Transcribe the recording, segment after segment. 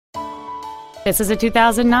This is a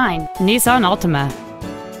 2009 Nissan Altima.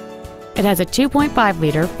 It has a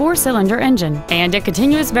 2.5-liter four-cylinder engine and a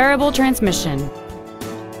continuous variable transmission.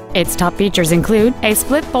 Its top features include a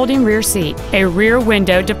split folding rear seat, a rear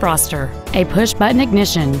window defroster, a push-button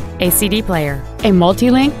ignition, a CD player, a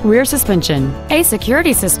multi-link rear suspension, a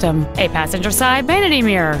security system, a passenger side vanity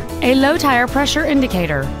mirror, a low tire pressure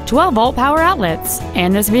indicator, 12-volt power outlets,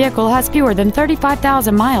 and this vehicle has fewer than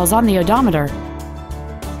 35,000 miles on the odometer.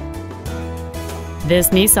 This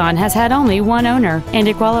Nissan has had only one owner, and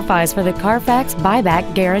it qualifies for the Carfax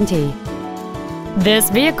buyback guarantee. This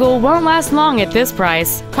vehicle won't last long at this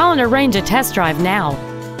price. Call and arrange a test drive now.